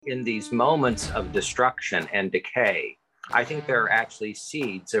in these moments of destruction and decay, I think there are actually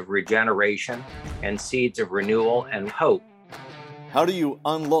seeds of regeneration and seeds of renewal and hope. How do you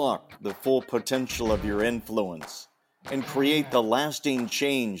unlock the full potential of your influence and create the lasting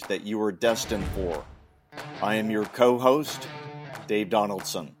change that you are destined for? I am your co-host, Dave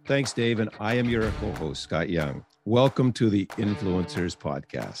Donaldson. Thanks, Dave, and I am your co-host, Scott Young. Welcome to the Influencers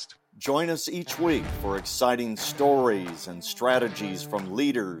Podcast. Join us each week for exciting stories and strategies from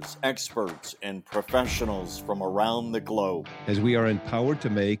leaders, experts, and professionals from around the globe, as we are empowered to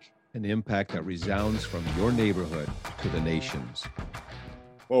make an impact that resounds from your neighborhood to the nations.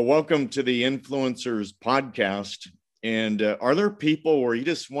 Well, welcome to the Influencers Podcast. And are there people where you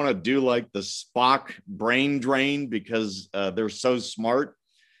just want to do like the Spock brain drain because they're so smart?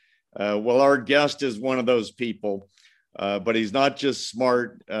 Well, our guest is one of those people. But he's not just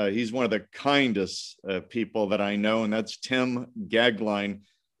smart. He's one of the kindest people that I know, and that's Tim Goeglein.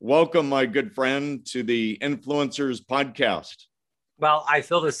 Welcome, my good friend, to the Influencers Podcast. Well, I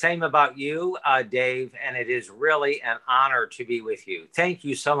feel the same about you, Dave, and it is really an honor to be with you. Thank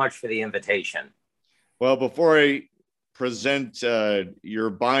you so much for the invitation. Well, before I present your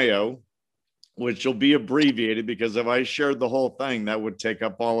bio, which will be abbreviated because if I shared the whole thing, that would take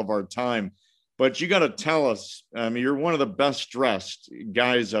up all of our time. But you got to tell us, you're one of the best dressed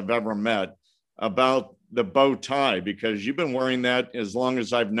guys I've ever met, about the bow tie, because you've been wearing that as long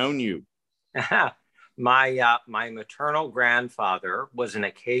as I've known you. My maternal grandfather was an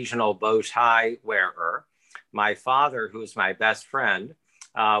occasional bow tie wearer. My father, who's my best friend,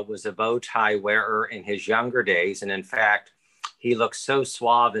 was a bow tie wearer in his younger days. And in fact, he looked so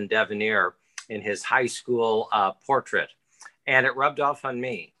suave and debonair in his high school portrait. And it rubbed off on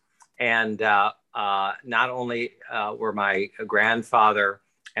me. And not only were my grandfather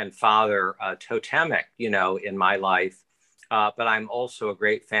and father totemic, in my life, but I'm also a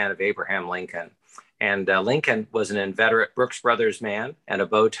great fan of Abraham Lincoln. And Lincoln was an inveterate Brooks Brothers man and a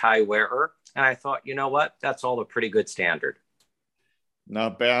bow tie wearer. And I thought, you know what? That's all a pretty good standard.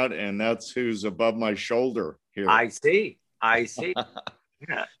 Not bad. And that's who's above my shoulder here. I see.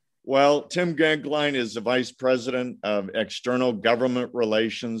 Yeah. Well, Tim Goeglein is the Vice President of External Government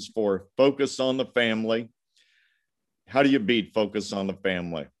Relations for Focus on the Family. How do you beat Focus on the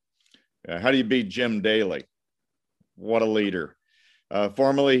Family? How do you beat Jim Daly? What a leader.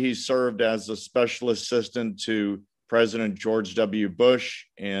 Formerly, he served as a special assistant to President George W. Bush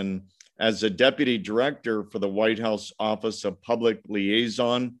and as a deputy director for the White House Office of Public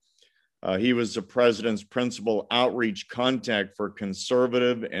Liaison. He was the president's principal outreach contact for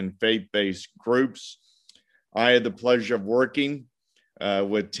conservative and faith-based groups. I had the pleasure of working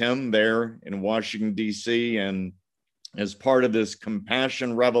with Tim there in Washington, D.C., and as part of this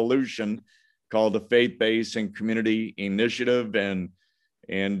compassion revolution called the Faith-Based and Community Initiative.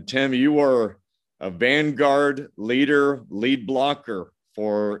 And Tim, you are a vanguard leader, lead blocker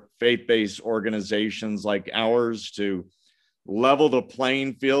for faith-based organizations like ours to level the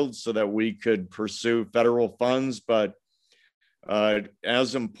playing field so that we could pursue federal funds. But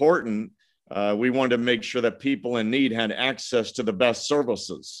as important, we wanted to make sure that people in need had access to the best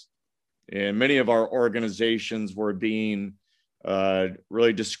services. And many of our organizations were being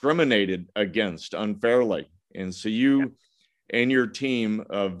really discriminated against unfairly. And so you and your team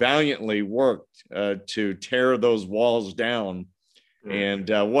valiantly worked to tear those walls down. And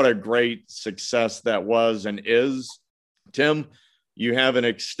what a great success that was and is. Tim, you have an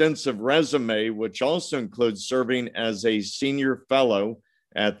extensive resume, which also includes serving as a senior fellow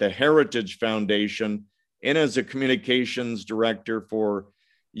at the Heritage Foundation and as a communications director for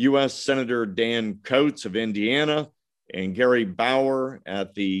U.S. Senator Dan Coats of Indiana and Gary Bauer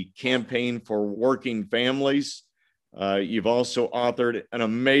at the Campaign for Working Families. You've also authored an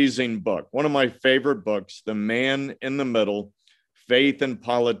amazing book, one of my favorite books, The Man in the Middle, Faith and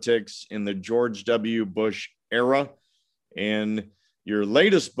Politics in the George W. Bush Era. And your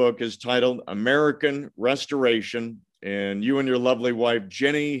latest book is titled American Restoration. And you and your lovely wife,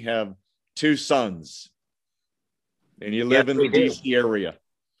 Jenny, have 2 sons. And you live in the DC area.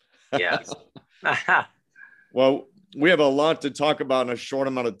 Yes. Well, we have a lot to talk about in a short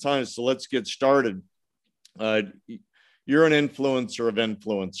amount of time. So let's get started. You're an influencer of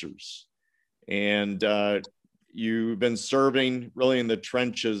influencers. And you've been serving really in the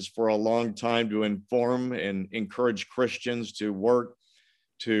trenches for a long time to inform and encourage Christians to work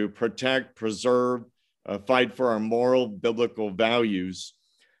to protect, preserve, fight for our moral, biblical values.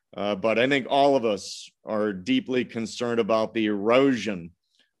 But I think all of us are deeply concerned about the erosion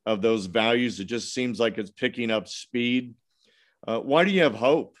of those values. It just seems like it's picking up speed. Why do you have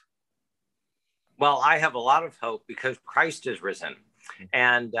hope? Well, I have a lot of hope because Christ is risen.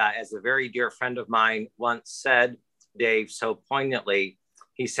 And as a very dear friend of mine once said, Dave, so poignantly,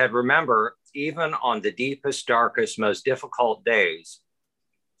 he said, remember, even on the deepest, darkest, most difficult days,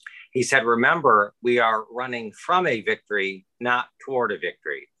 he said, remember, we are running from a victory, not toward a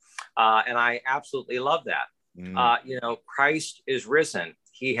victory. And I absolutely love that. Christ is risen.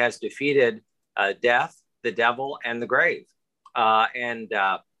 He has defeated death, the devil, and the grave. And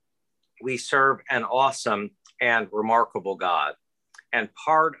we serve an awesome and remarkable God. And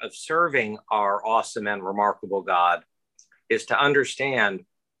part of serving our awesome and remarkable God is to understand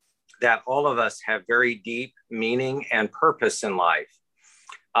that all of us have very deep meaning and purpose in life.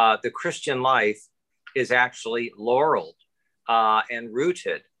 The Christian life is actually laureled and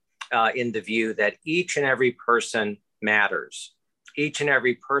rooted in the view that each and every person matters. Each and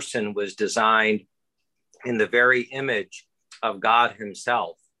every person was designed in the very image of God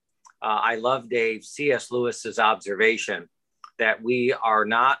himself. I love Dave C.S. Lewis's observation that we are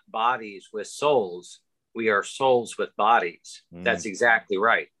not bodies with souls, we are souls with bodies. That's exactly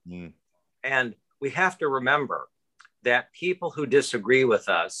right. And we have to remember that people who disagree with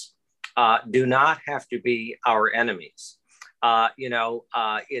us do not have to be our enemies.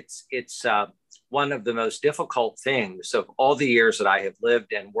 It's one of the most difficult things of all the years that I have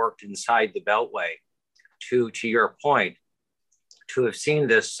lived and worked inside the Beltway, to your point, to have seen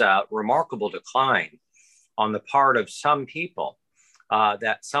this remarkable decline on the part of some people,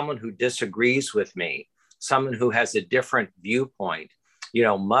 that someone who disagrees with me, someone who has a different viewpoint,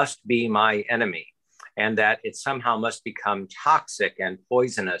 must be my enemy, and that it somehow must become toxic and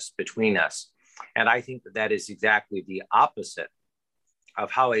poisonous between us. And I think that that is exactly the opposite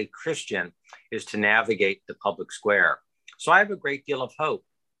of how a Christian is to navigate the public square. So I have a great deal of hope.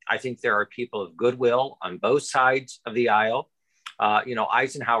 I think there are people of goodwill on both sides of the aisle.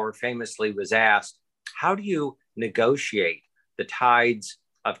 Eisenhower famously was asked, how do you negotiate the tides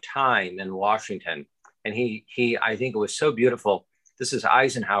of time in Washington? And he I think it was so beautiful. This is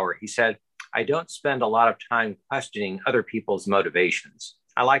Eisenhower. He said, I don't spend a lot of time questioning other people's motivations.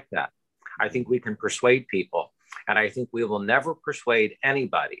 I like that. I think we can persuade people. And I think we will never persuade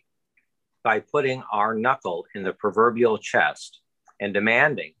anybody by putting our knuckle in the proverbial chest and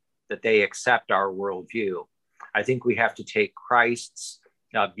demanding that they accept our worldview. I think we have to take Christ's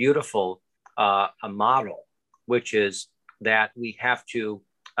beautiful model, which is that we have to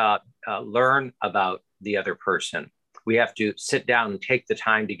learn about the other person. We have to sit down and take the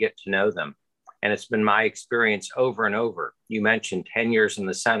time to get to know them. And it's been my experience over and over. You mentioned 10 years in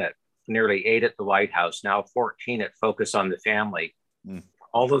the Senate, nearly 8 at the White House, now 14 at Focus on the Family,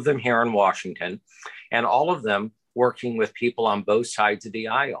 all of them here in Washington, and all of them working with people on both sides of the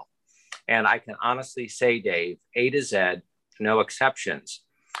aisle. And I can honestly say, Dave, A to Z, no exceptions,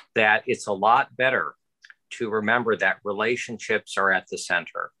 that it's a lot better to remember that relationships are at the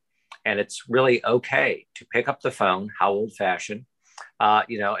center. And it's really okay to pick up the phone, how old-fashioned,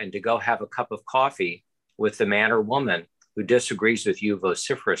 and to go have a cup of coffee with the man or woman who disagrees with you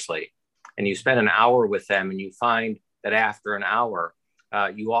vociferously. And you spend an hour with them and you find that after an hour,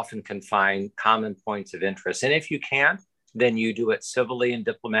 you often can find common points of interest. And if you can't, then you do it civilly and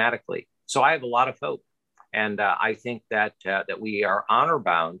diplomatically. So I have a lot of hope. And I think that we are honor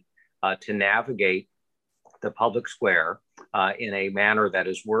bound to navigate the public square in a manner that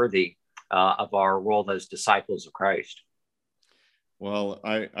is worthy of our role as disciples of Christ. Well,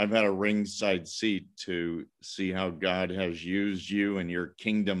 I've had a ringside seat to see how God has used you in your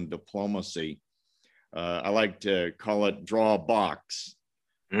kingdom diplomacy. I like to call it draw a box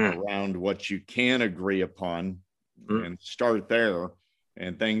around what you can agree upon and start there,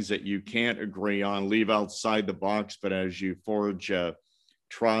 and things that you can't agree on, leave outside the box. But as you forge a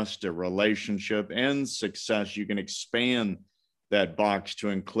trust, a relationship, and success, you can expand that box to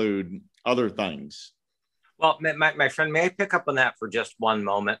include other things. Well, my friend, may I pick up on that for just one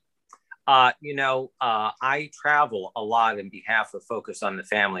moment? I travel a lot in behalf of Focus on the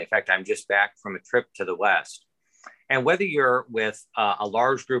Family. In fact, I'm just back from a trip to the West. And whether you're with a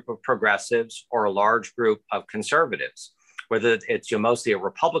large group of progressives or a large group of conservatives, whether it's mostly a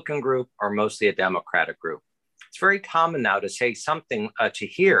Republican group or mostly a Democratic group, it's very common now to say something, to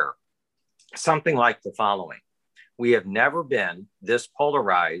hear something like the following: we have never been this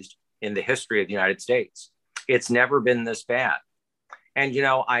polarized in the history of the United States. It's never been this bad. And,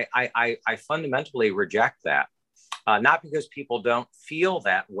 I fundamentally reject that, not because people don't feel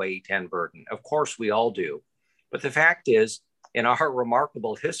that weight and burden. Of course, we all do. But the fact is, in our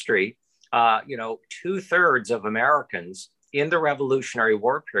remarkable history, 2/3 of Americans in the Revolutionary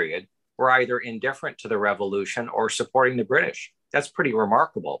War period were either indifferent to the revolution or supporting the British. That's pretty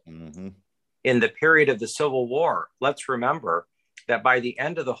remarkable. In the period of the Civil War, let's remember that by the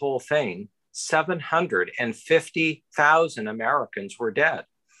end of the whole thing, 750,000 Americans were dead.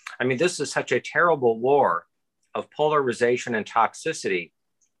 I mean, this is such a terrible war of polarization and toxicity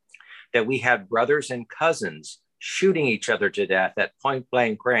that we had brothers and cousins shooting each other to death at point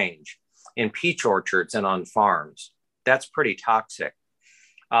blank range in peach orchards and on farms. That's pretty toxic.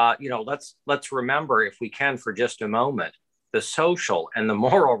 Let's remember, if we can, for just a moment, the social and the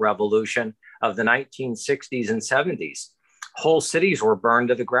moral revolution of the 1960s and 70s. Whole cities were burned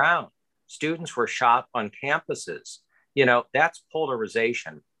to the ground. Students were shot on campuses. That's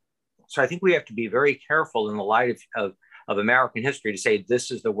polarization. So I think we have to be very careful in the light of American history to say this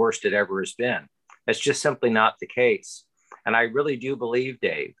is the worst it ever has been. That's just simply not the case. And I really do believe,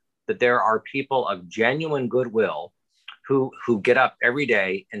 Dave, that there are people of genuine goodwill who get up every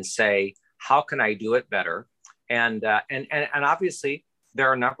day and say, how can I do it better? And obviously, there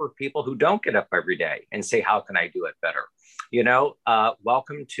are a number of people who don't get up every day and say, how can I do it better?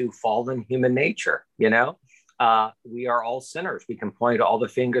 Welcome to fallen human nature. We are all sinners. We can point all the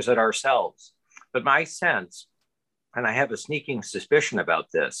fingers at ourselves. But my sense, and I have a sneaking suspicion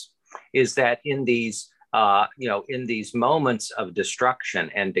about this, is that in these moments of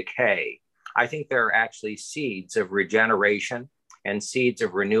destruction and decay, I think there are actually seeds of regeneration and seeds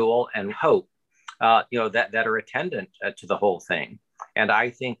of renewal and hope, that are attendant to the whole thing. And I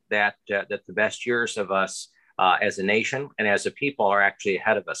think that the best years of us as a nation and as a people are actually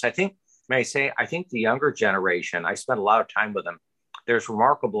ahead of us. I think the younger generation, I spent a lot of time with them. There's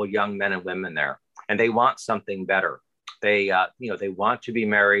remarkable young men and women there, and they want something better. They want to be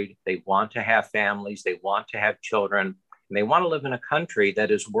married. They want to have families. They want to have children. And they want to live in a country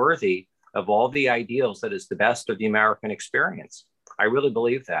that is worthy of all the ideals that is the best of the American experience. I really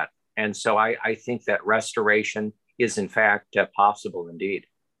believe that. And so I think that restoration is in fact possible indeed.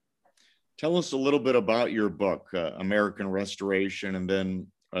 Tell us a little bit about your book, American Restoration, and then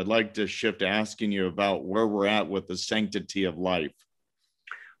I'd like to shift to asking you about where we're at with the sanctity of life.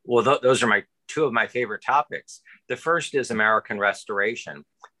 Well, those are two of my favorite topics. The first is American Restoration.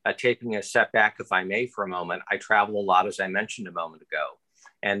 Taking a step back, if I may, for a moment, I travel a lot, as I mentioned a moment ago.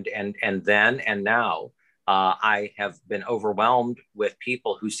 And then and now, I have been overwhelmed with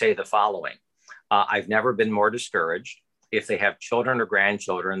people who say the following. I've never been more discouraged. If they have children or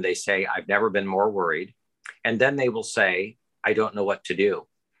grandchildren, they say, I've never been more worried. And then they will say, I don't know what to do.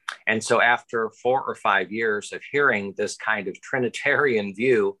 And so after 4 or 5 years of hearing this kind of Trinitarian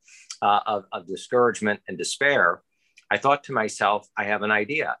view of discouragement and despair, I thought to myself, I have an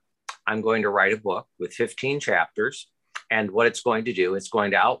idea. I'm going to write a book with 15 chapters. And what it's going to do, it's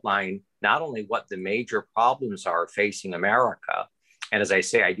going to outline not only what the major problems are facing America, and as I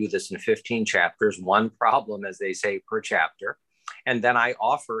say, I do this in 15 chapters, one problem, as they say, per chapter. And then I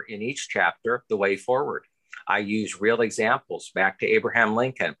offer in each chapter the way forward. I use real examples back to Abraham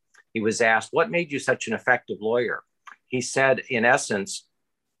Lincoln. He was asked, what made you such an effective lawyer? He said, in essence,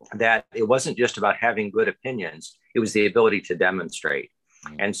 that it wasn't just about having good opinions, it was the ability to demonstrate.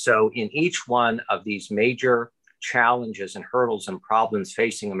 And so in each one of these major challenges and hurdles and problems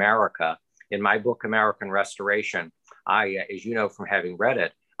facing America, in my book, American Restoration, I, as you know from having read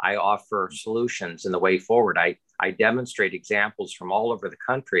it, I offer solutions in the way forward. I demonstrate examples from all over the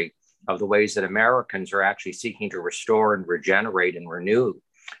country of the ways that Americans are actually seeking to restore and regenerate and renew,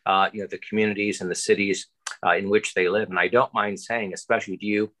 the communities and the cities in which they live. And I don't mind saying, especially to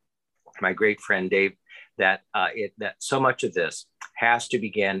you, my great friend Dave, that so much of this has to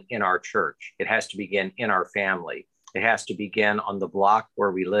begin in our church. It has to begin in our family. It has to begin on the block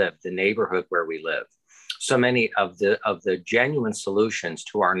where we live, the neighborhood where we live. So many of the genuine solutions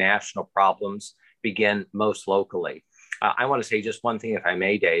to our national problems begin most locally. I want to say just one thing, if I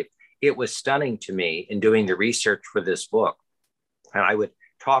may, Dave. It was stunning to me in doing the research for this book. And I would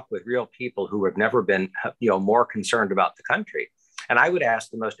talk with real people who have never been, more concerned about the country. And I would ask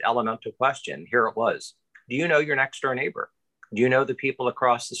the most elemental question. Here it was. Do you know your next door neighbor? Do you know the people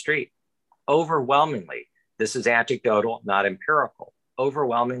across the street? Overwhelmingly, this is anecdotal, not empirical.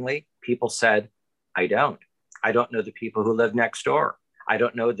 Overwhelmingly, people said, I don't. I don't know the people who live next door. I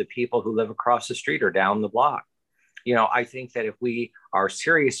don't know the people who live across the street or down the block. I think that if we are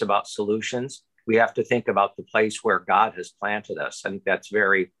serious about solutions, we have to think about the place where God has planted us. And that's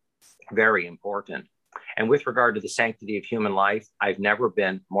very, very important. And with regard to the sanctity of human life, I've never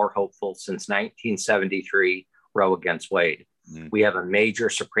been more hopeful since 1973, Roe against Wade. We have a major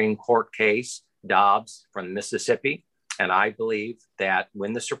Supreme Court case, Dobbs from Mississippi. And I believe that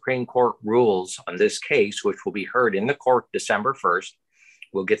when the Supreme Court rules on this case, which will be heard in the court December 1st,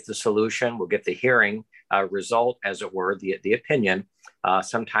 we'll get the solution, we'll get the hearing result, as it were, the opinion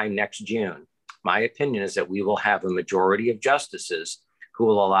sometime next June. My opinion is that we will have a majority of justices who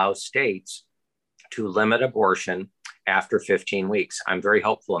will allow states to limit abortion after 15 weeks. I'm very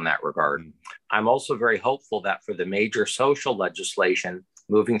hopeful in that regard. I'm also very hopeful that for the major social legislation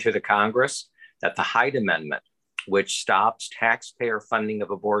moving through the Congress, that the Hyde Amendment, which stops taxpayer funding of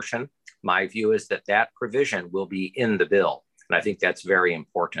abortion, my view is that that provision will be in the bill. And I think that's very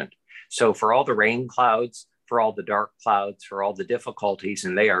important. So for all the rain clouds, for all the dark clouds, for all the difficulties,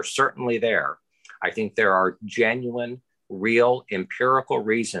 and they are certainly there, I think there are genuine, real, empirical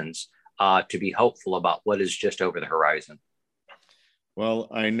reasons to be hopeful about what is just over the horizon. Well,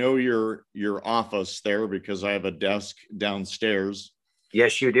 I know your office there because I have a desk downstairs.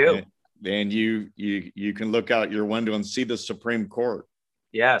 Yes, you do. And you can look out your window and see the Supreme Court.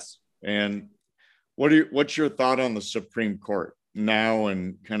 Yes. And what's your thought on the Supreme Court now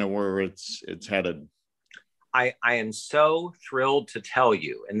and kind of where it's headed? I am so thrilled to tell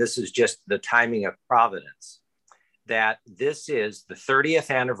you, and this is just the timing of providence, that this is the 30th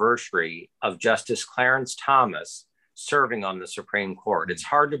anniversary of Justice Clarence Thomas serving on the Supreme Court. It's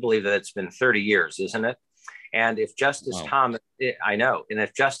hard to believe that it's been 30 years, isn't it? And if Justice Thomas, I know, and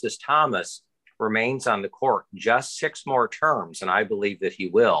if Justice Thomas remains on the court just 6 more terms, and I believe that he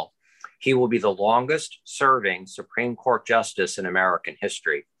will be the longest serving Supreme Court justice in American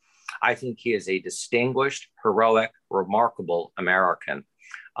history. I think he is a distinguished, heroic, remarkable American.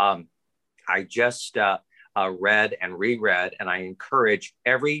 I just read and reread, and I encourage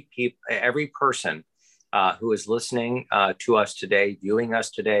every person who is listening to us today, viewing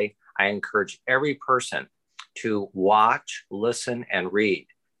us today, I encourage every person to watch, listen, and read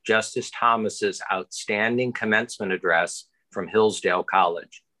Justice Thomas's outstanding commencement address from Hillsdale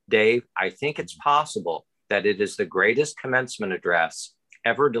College. Dave, I think it's possible that it is the greatest commencement address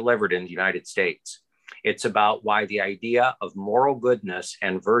ever delivered in the United States. It's about why the idea of moral goodness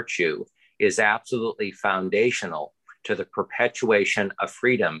and virtue is absolutely foundational to the perpetuation of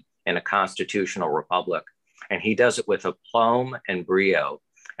freedom in a constitutional republic. And he does it with aplomb and brio.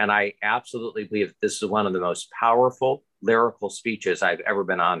 And I absolutely believe that this is one of the most powerful lyrical speeches I've ever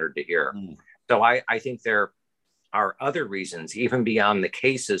been honored to hear. So I think there are other reasons, even beyond the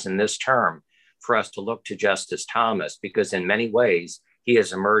cases in this term, for us to look to Justice Thomas, because in many ways, he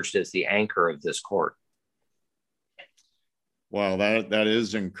has emerged as the anchor of this court. Wow, that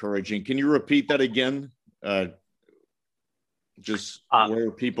is encouraging. Can you repeat that again? Just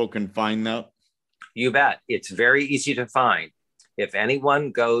where people can find that? You bet. It's very easy to find. If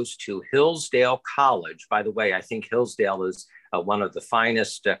anyone goes to Hillsdale College, by the way, I think Hillsdale is one of the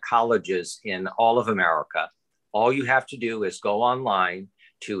finest colleges in all of America. All you have to do is go online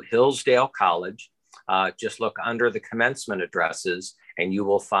to Hillsdale College, just look under the commencement addresses, and you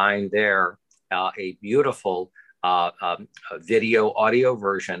will find there a beautiful video audio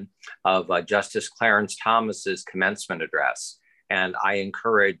version of Justice Clarence Thomas's commencement address. And I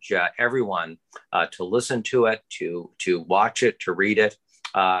encourage everyone to listen to it, to watch it, to read it.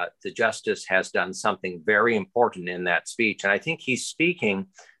 The justice has done something very important in that speech. And I think he's speaking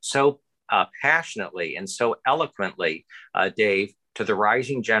so passionately and so eloquently, Dave, to the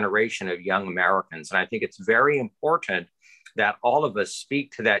rising generation of young Americans. And I think it's very important that all of us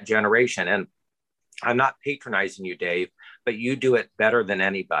speak to that generation. And I'm not patronizing you, Dave, but you do it better than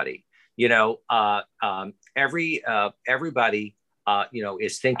anybody. You know, everybody,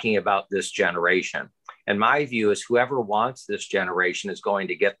 is thinking about this generation. And my view is whoever wants this generation is going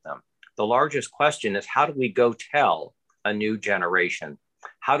to get them. The largest question is, how do we go tell a new generation?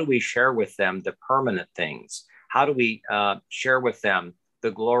 How do we share with them the permanent things? How do we share with them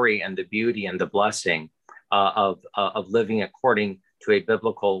the glory and the beauty and the blessing of living according to a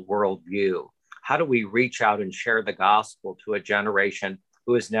biblical worldview? How do we reach out and share the gospel to a generation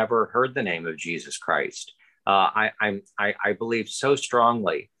who has never heard the name of Jesus Christ? I believe so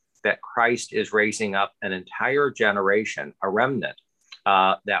strongly that Christ is raising up an entire generation, a remnant,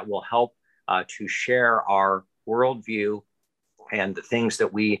 that will help to share our worldview and the things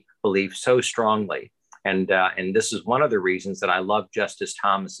that we believe so strongly. And this is one of the reasons that I love Justice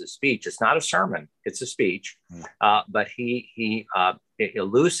Thomas's speech. It's not a sermon; it's a speech, but he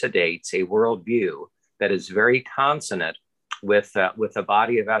elucidates a worldview that is very consonant with a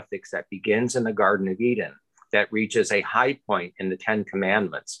body of ethics that begins in the Garden of Eden, that reaches a high point in the Ten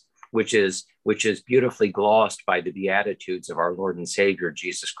Commandments, which is beautifully glossed by the Beatitudes of our Lord and Savior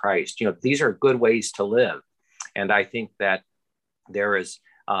Jesus Christ. You know, these are good ways to live, and I think that there is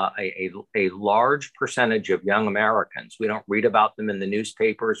a large percentage of young Americans. We don't read about them in the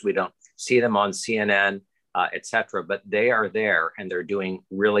newspapers. We don't see them on CNN, et cetera, but they are there and they're doing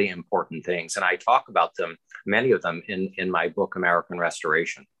really important things. And I talk about them, many of them in my book, American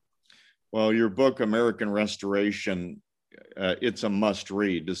Restoration. Well, your book, American Restoration, it's a must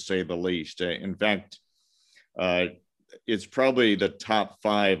read, to say the least. In fact, it's probably the top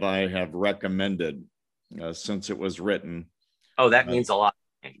 5 I have recommended since it was written. Oh, that means a lot.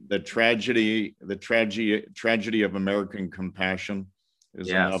 The tragedy of American compassion is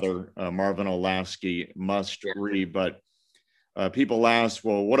another Marvin Olasky must read. But people ask,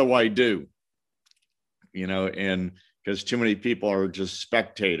 well, what do I do? You know, and because too many people are just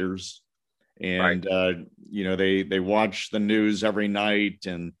spectators, and you know, they watch the news every night,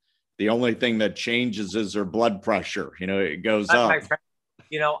 and the only thing that changes is their blood pressure. You know, it goes up. My friend,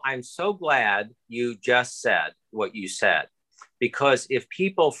 you know, I'm so glad you just said what you said, because if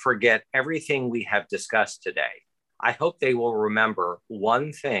people forget everything we have discussed today, I hope they will remember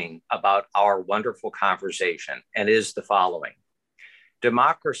one thing about our wonderful conversation, and is the following.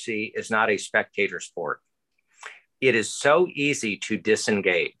 Democracy is not a spectator sport. It is so easy to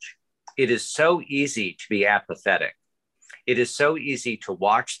disengage. It is so easy to be apathetic. It is so easy to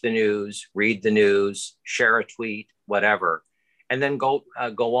watch the news, read the news, share a tweet, whatever, and then go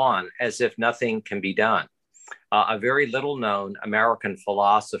on as if nothing can be done. A very little known American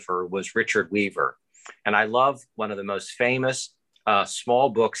philosopher was Richard Weaver. And I love one of the most famous small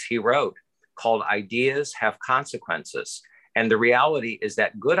books he wrote called Ideas Have Consequences. And the reality is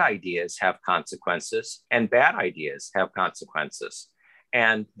that good ideas have consequences and bad ideas have consequences.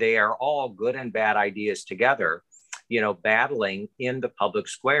 And they are all good and bad ideas together, you know, battling in the public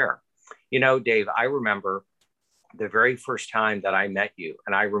square. You know, Dave, I remember the very first time that I met you,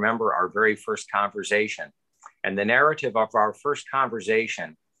 and I remember our very first conversation. And the narrative of our first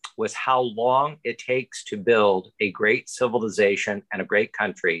conversation was how long it takes to build a great civilization and a great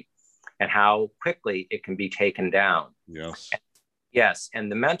country, and how quickly it can be taken down. Yes. Yes.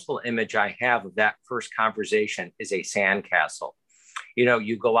 And the mental image I have of that first conversation is a sandcastle. You know,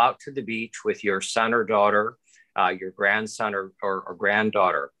 you go out to the beach with your son or daughter, your grandson or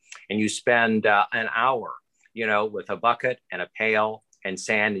granddaughter, and you spend an hour, you know, with a bucket and a pail and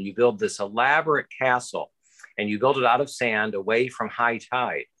sand, and you build this elaborate castle, and you build it out of sand away from high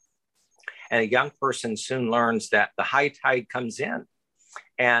tide. And a young person soon learns that the high tide comes in.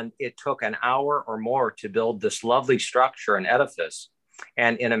 And it took an hour or more to build this lovely structure and edifice.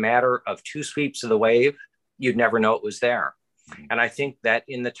 And in a matter of 2 sweeps of the wave, you'd never know it was there. And I think that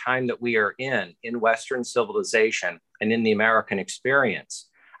in the time that we are in Western civilization and in the American experience,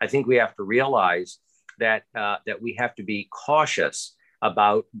 I think we have to realize that we have to be cautious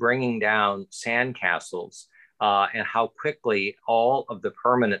about bringing down sandcastles and how quickly all of the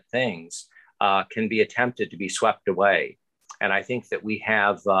permanent things can be attempted to be swept away. And I think that we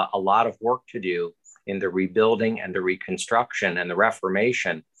have a lot of work to do in the rebuilding and the reconstruction and the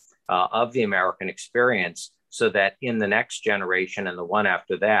reformation of the American experience, so that in the next generation and the one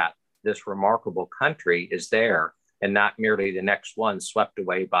after that, this remarkable country is there, and not merely the next one swept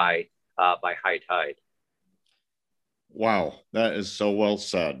away by high tide. Wow, that is so well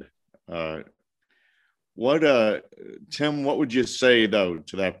said. Tim, what would you say though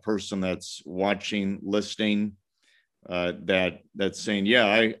to that person that's watching, listening, that's saying,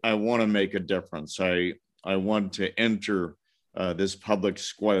 yeah, I want to make a difference. I want to enter this public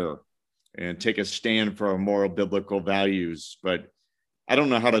square and take a stand for our moral biblical values, but I don't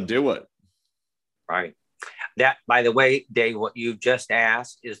know how to do it. Right. That, by the way, Dave, what you just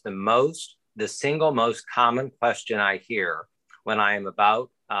asked is the single most common question I hear when I am out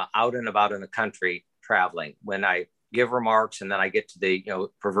and about in the country traveling. When I give remarks and then I get to the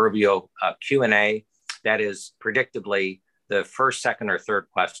proverbial Q&A, that is predictably the first, second, or third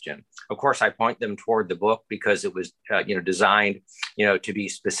question. Of course, I point them toward the book because it was designed to be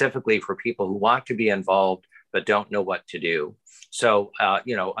specifically for people who want to be involved but don't know what to do. So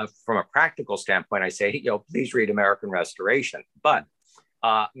from a practical standpoint, I say, please read American Restoration. But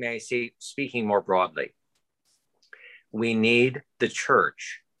may I say, speaking more broadly, we need the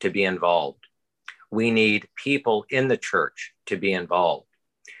church to be involved. We need people in the church to be involved.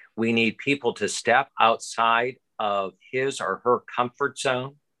 We need people to step outside of his or her comfort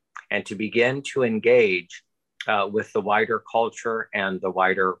zone and to begin to engage with the wider culture and the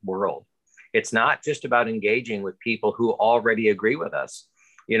wider world. It's not just about engaging with people who already agree with us.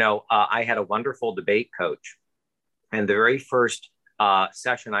 I had a wonderful debate coach, and the very first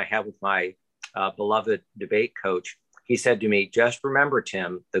session I had with my beloved debate coach, he said to me, just remember,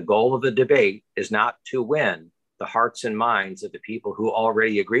 Tim, the goal of the debate is not to win the hearts and minds of the people who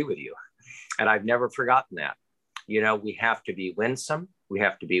already agree with you. And I've never forgotten that. We have to be winsome. We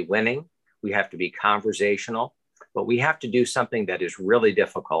have to be winning. We have to be conversational, but we have to do something that is really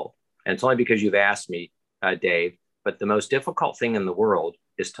difficult. And it's only because you've asked me, Dave, but the most difficult thing in the world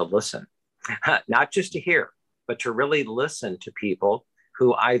is to listen. not just to hear, but to really listen to people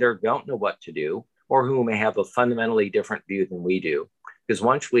who either don't know what to do or who may have a fundamentally different view than we do. Because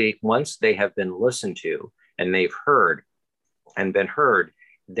once they have been listened to and they've heard and been heard,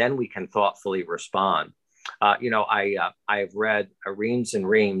 then we can thoughtfully respond. I've read reams and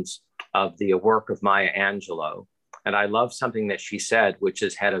reams of the work of Maya Angelou, and I love something that she said, which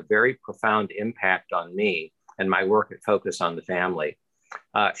has had a very profound impact on me and my work at Focus on the Family.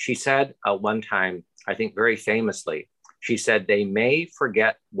 She said one time, I think very famously, she said, they may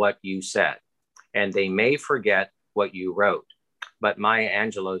forget what you said, and they may forget what you wrote, but Maya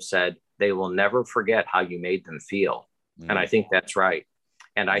Angelou said, they will never forget how you made them feel. And I think that's right.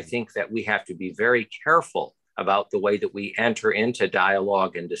 And I think that we have to be very careful about the way that we enter into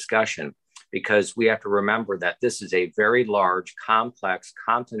dialogue and discussion, because we have to remember that this is a very large, complex,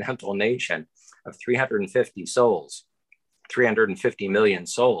 continental nation of 350 souls, 350 million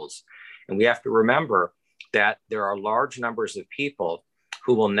souls. And we have to remember that there are large numbers of people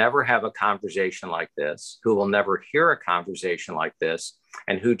who will never have a conversation like this, who will never hear a conversation like this,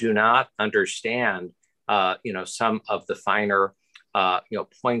 and who do not understand, some of the finer,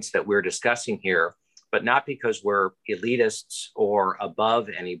 points that we're discussing here, but not because we're elitists or above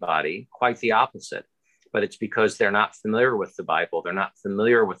anybody, quite the opposite. But it's because they're not familiar with the Bible. They're not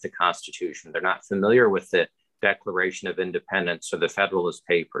familiar with the Constitution. They're not familiar with the Declaration of Independence or the Federalist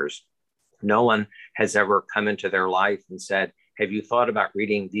Papers. No one has ever come into their life and said, have you thought about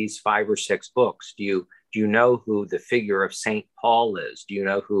reading these 5 or 6 books? Do you know who the figure of St. Paul is? Do you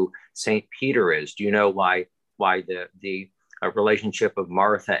know who St. Peter is? Do you know why the relationship of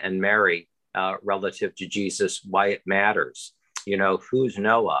Martha and Mary relative to Jesus, why it matters? Who's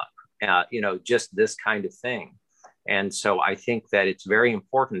Noah? Just this kind of thing. And so I think that it's very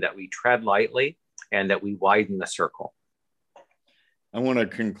important that we tread lightly and that we widen the circle. I want to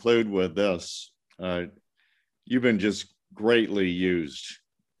conclude with this. You've been just greatly used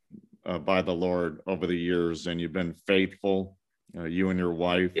by the Lord over the years, and you've been faithful, you and your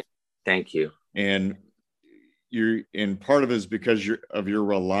wife. Thank you. And part of it is because of your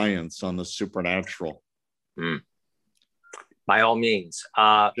reliance on the supernatural. By all means.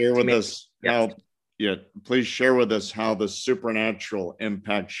 Share with us please share with us how the supernatural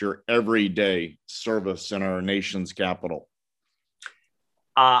impacts your everyday service in our nation's capital.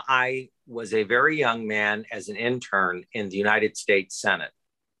 I was a very young man as an intern in the United States Senate,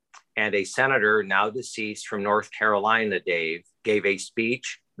 and a senator, now deceased, from North Carolina, Dave, gave a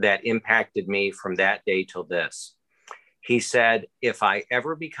speech that impacted me from that day till this. He said, if I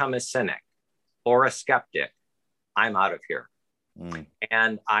ever become a cynic or a skeptic, I'm out of here.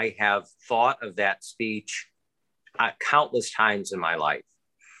 And I have thought of that speech countless times in my life.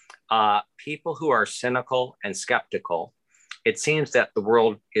 People who are cynical and skeptical, it seems that the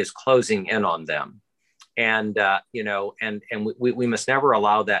world is closing in on them. And, we must never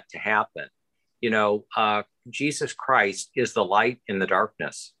allow that to happen. Jesus Christ is the light in the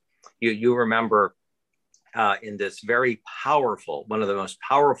darkness. You remember in this very powerful, one of the most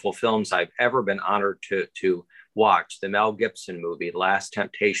powerful films I've ever been honored to watch, the Mel Gibson movie, Last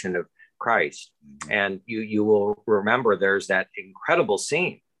Temptation of Christ. And you will remember there's that incredible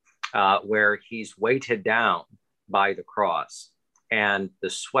scene where he's weighted down by the cross and the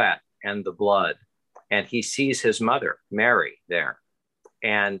sweat and the blood. And he sees his mother, Mary, there.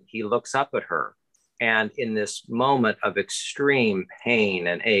 And he looks up at her. And in this moment of extreme pain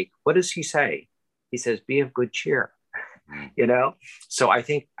and ache, what does he say? He says, be of good cheer. So I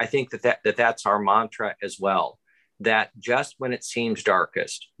think that's our mantra as well, that just when it seems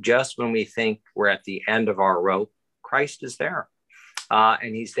darkest, just when we think we're at the end of our rope, Christ is there.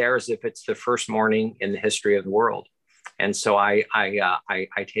 And he's there as if it's the first morning in the history of the world. And so I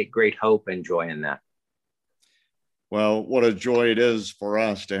take great hope and joy in that. Well, what a joy it is for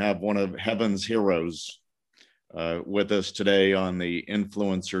us to have one of heaven's heroes with us today on the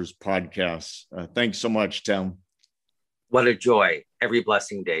Influencers podcast. Thanks so much, Tim. What a joy. Every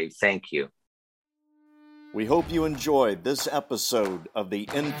blessing, Dave. Thank you. We hope you enjoyed this episode of the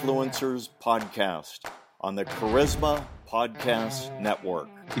Influencers podcast on the Charisma Podcast Network.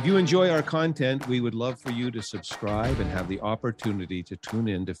 If you enjoy our content, we would love for you to subscribe and have the opportunity to tune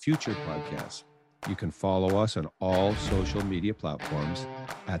in to future podcasts. You can follow us on all social media platforms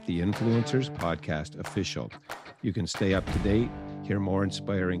at the Influencers Podcast Official. You can stay up to date, hear more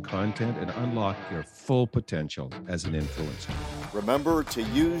inspiring content, and unlock your full potential as an influencer. Remember to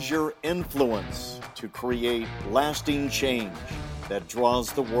use your influence to create lasting change that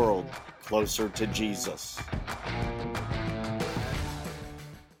draws the world closer to Jesus.